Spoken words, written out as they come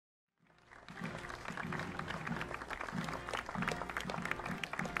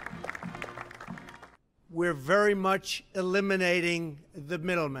we're very much eliminating the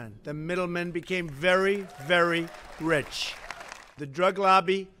middlemen. The middlemen became very, very rich. The drug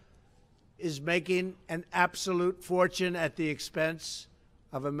lobby is making an absolute fortune at the expense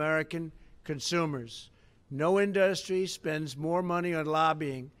of American consumers. No industry spends more money on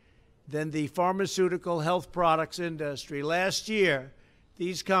lobbying than the pharmaceutical health products industry. Last year,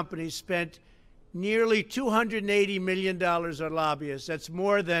 these companies spent nearly $280 million on lobbyists. That's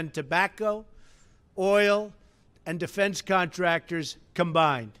more than tobacco, oil, and defense contractors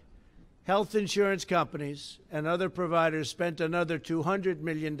combined. Health insurance companies and other providers spent another $200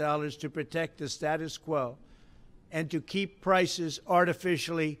 million to protect the status quo and to keep prices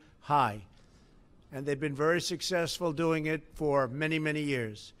artificially high. And they've been very successful doing it for many, many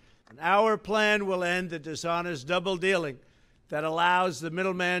years. And our plan will end the dishonest double dealing that allows the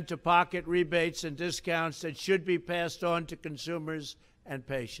middleman to pocket rebates and discounts that should be passed on to consumers and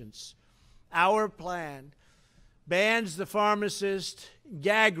patients. Our plan bans the pharmacist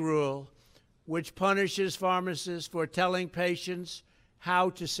gag rule, which punishes pharmacists for telling patients how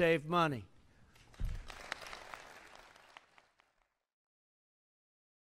to save money.